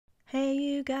Hey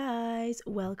you guys,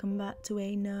 welcome back to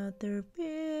another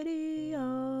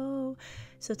video.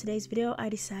 So today's video I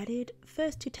decided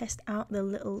first to test out the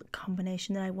little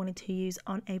combination that I wanted to use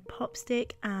on a pop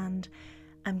stick, and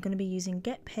I'm going to be using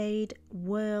Get Paid,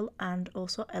 Whirl and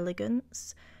also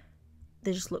Elegance.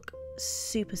 They just look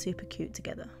super cute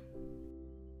together.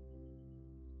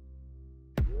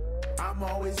 I'm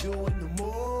always doing the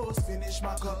most, finish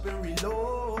my cup and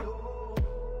reload.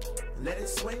 Let it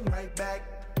swing right back.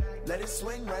 Let it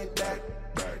swing right back.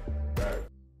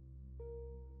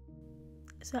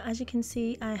 So as you can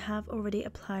see, I have already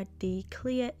applied the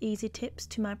clear easy tips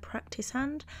to my practice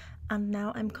hand, and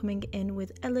now I'm coming in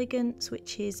with Elegance,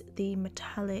 which is the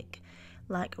metallic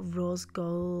like rose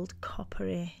gold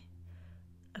coppery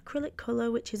acrylic colour,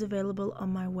 which is available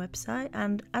on my website.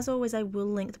 And as always, I will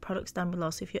link the products down below,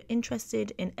 so if you're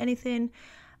interested in anything,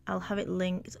 I'll have it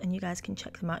linked and you guys can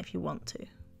check them out if you want to.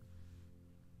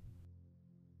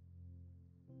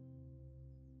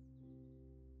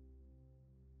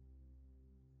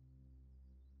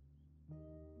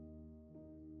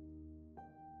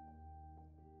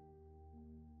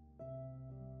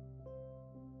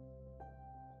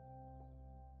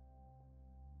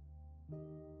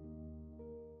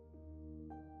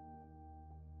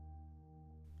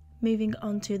 Moving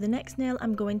on to the next nail,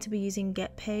 I'm going to be using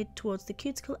Get Paid towards the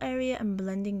cuticle area and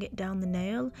blending it down the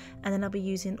nail, and then I'll be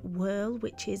using Whirl,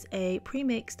 which is a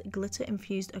pre-mixed glitter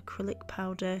infused acrylic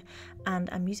powder,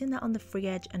 and I'm using that on the free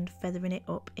edge and feathering it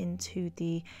up into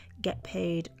the Get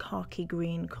Paid khaki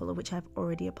green colour, which I've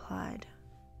already applied.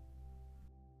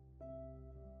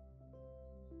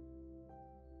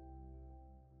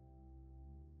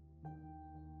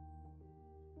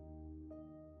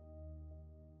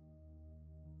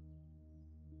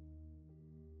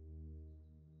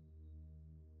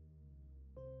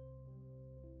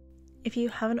 If you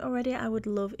haven't already, I would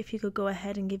love if you could go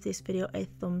ahead and give this video a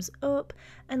thumbs up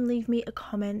and leave me a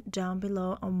comment down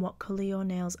below on what colour your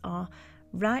nails are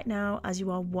right now as you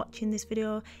are watching this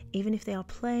video. Even if they are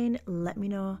plain, let me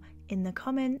know in the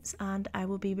comments and I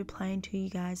will be replying to you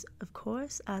guys, of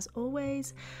course, as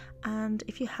always. And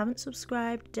if you haven't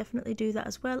subscribed, definitely do that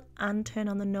as well, and turn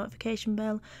on the notification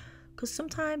bell, because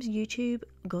sometimes YouTube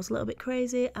goes a little bit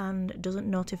crazy and doesn't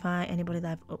notify anybody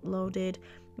that I've uploaded,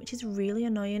 which is really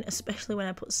annoying, especially when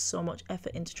I put so much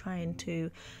effort into trying to,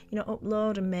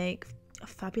 upload and make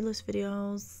fabulous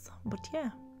videos. But yeah,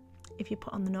 if you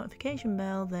put on the notification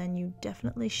bell, then you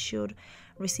definitely should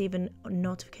receive a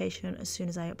notification as soon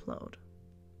as I upload.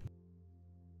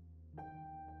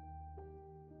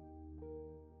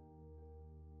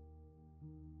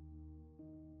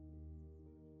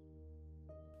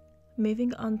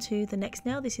 Moving on to the next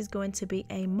nail, this is going to be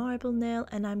a marble nail,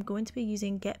 and I'm going to be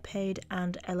using Get Paid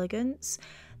and Elegance.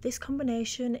 This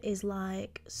combination is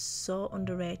like so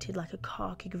underrated, like a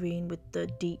khaki green with the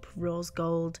deep rose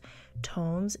gold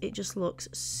tones. It just looks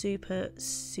super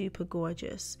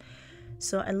gorgeous.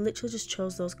 So I literally just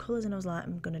chose those colours and I was like,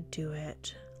 I'm gonna do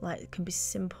it. Like, it can be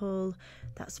simple,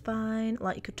 that's fine.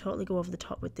 Like, you could totally go over the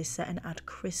top with this set and add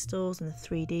crystals and the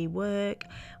 3D work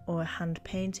or hand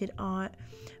painted art,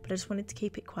 but I just wanted to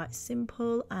keep it quite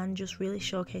simple and just really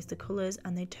showcase the colours,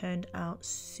 and they turned out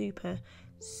super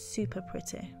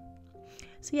pretty.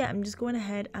 So yeah, I'm just going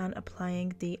ahead and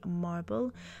applying the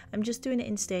marble. I'm just doing it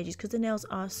in stages because the nails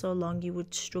are so long you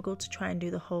would struggle to try and do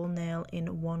the whole nail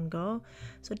in one go.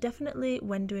 So definitely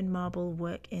when doing marble,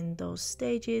 work in those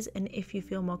stages, and if you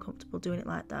feel more comfortable doing it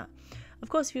like that. Of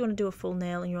course, if you want to do a full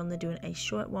nail and you're only doing a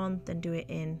short one, then do it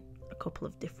in a couple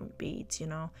of different beads, you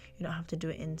don't have to do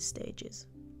it in stages.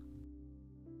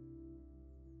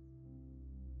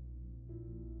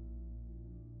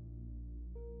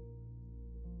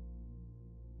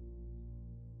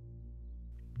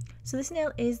 So this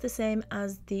nail is the same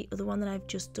as the other one that I've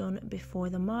just done before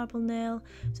the marble nail.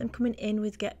 So I'm coming in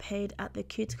with Get Paid at the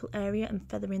cuticle area and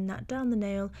feathering that down the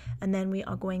nail, and then we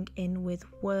are going in with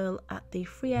Whirl at the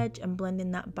free edge and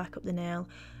blending that back up the nail,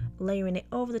 layering it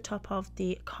over the top of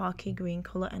the khaki green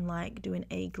colour and like doing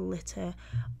a glitter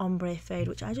ombre fade,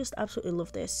 which I just absolutely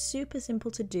love. They're super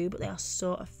simple to do, but they are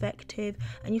so effective,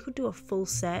 and you could do a full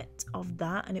set of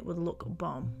that and it would look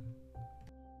bomb.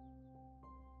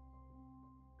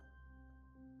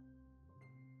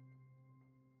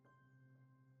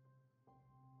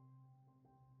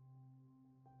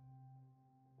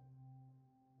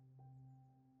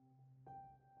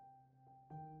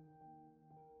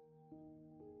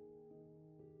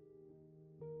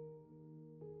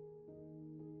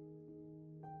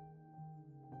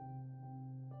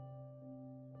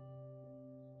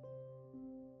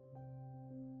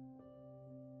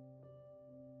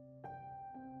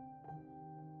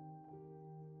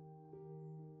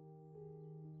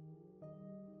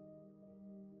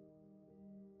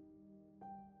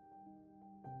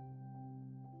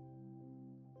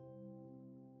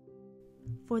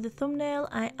 For the thumbnail,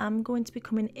 I am going to be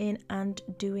coming in and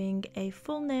doing a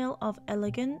full nail of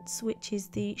Elegance, which is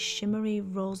the shimmery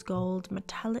rose gold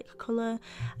metallic colour.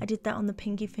 I did that on the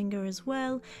pinky finger as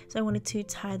well, so I wanted to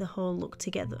tie the whole look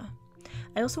together.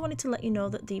 I also wanted to let you know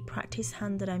that the practice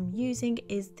hand that I'm using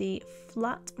is the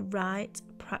flat right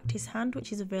practice hand,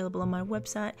 which is available on my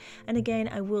website, and again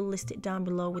I will list it down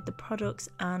below with the products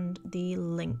and the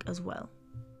link as well.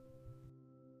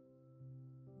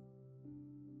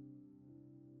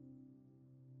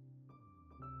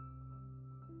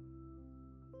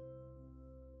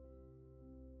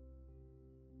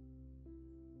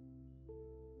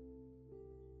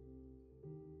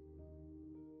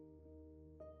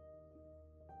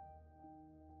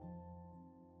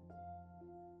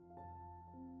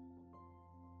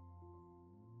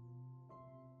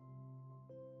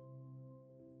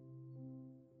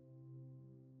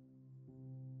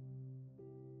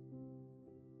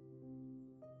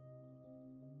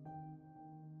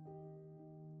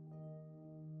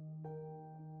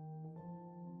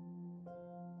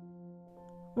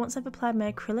 Once I've applied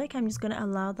my acrylic, I'm just going to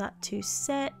allow that to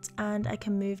set and I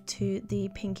can move to the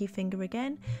pinky finger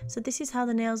again. So this is how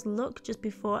the nails look just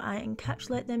before I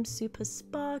encapsulate them. Super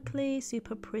sparkly,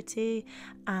 super pretty,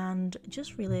 and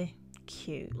just really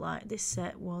cute. Like, this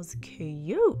set was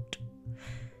cute.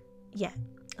 Yeah.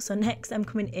 So next I'm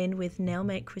coming in with Nail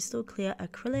Mate Crystal Clear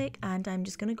Acrylic, and I'm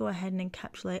just going to go ahead and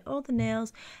encapsulate all the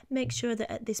nails. Make sure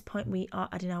that at this point we are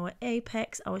adding our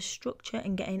apex, our structure,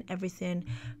 and getting everything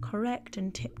correct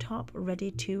and tip top,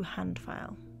 ready to hand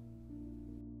file.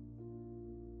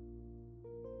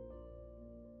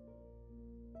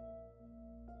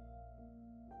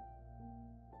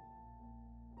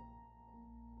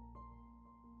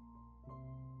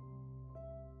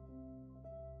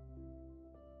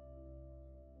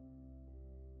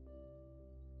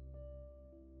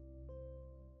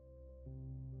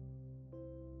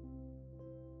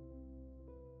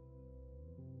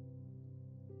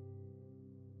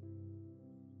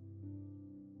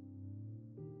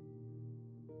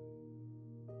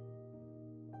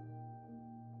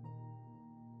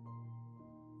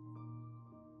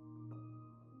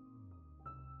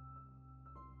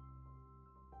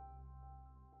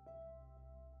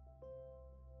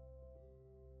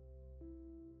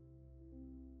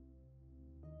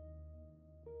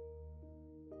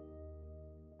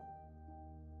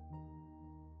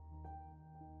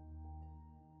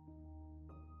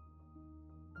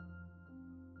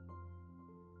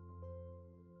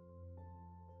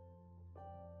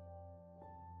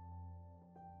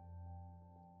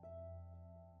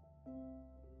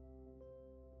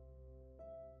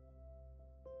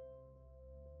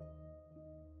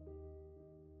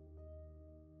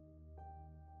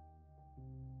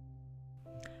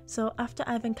 So after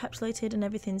I've encapsulated and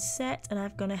everything's set and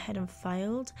I've gone ahead and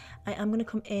filed, I am going to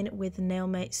come in with Nail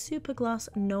Mate Super Gloss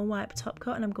No Wipe Top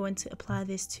Coat, and I'm going to apply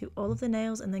this to all of the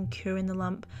nails and then cure in the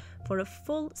lamp for a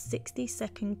full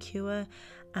 60-second cure.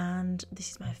 And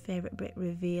this is my favourite bit,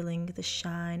 revealing the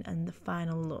shine and the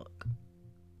final look.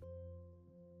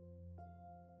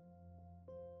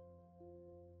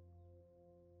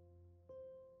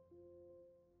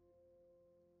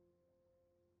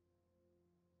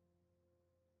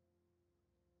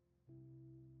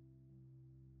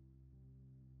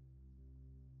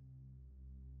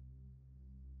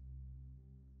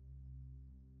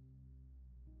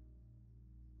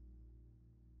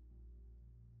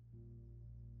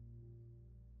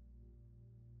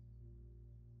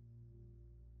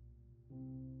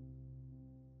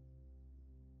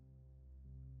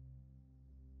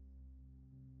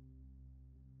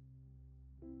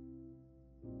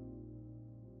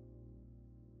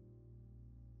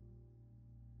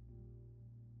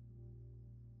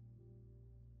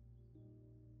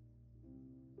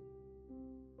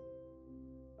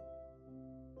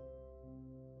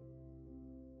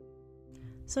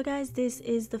 So guys, this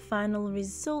is the final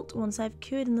result once I've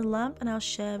cured in the lamp, and I'll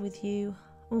share with you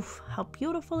how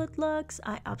beautiful it looks.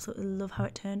 I absolutely love how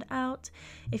it turned out.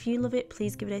 If you love it,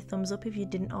 please give it a thumbs up if you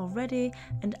didn't already,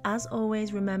 and as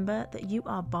always, remember that you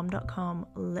are bomb.com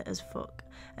lit as fuck,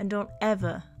 and don't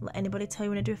ever let anybody tell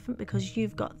you any different, because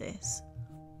you've got this.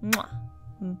 Mwah.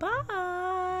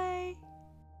 Bye.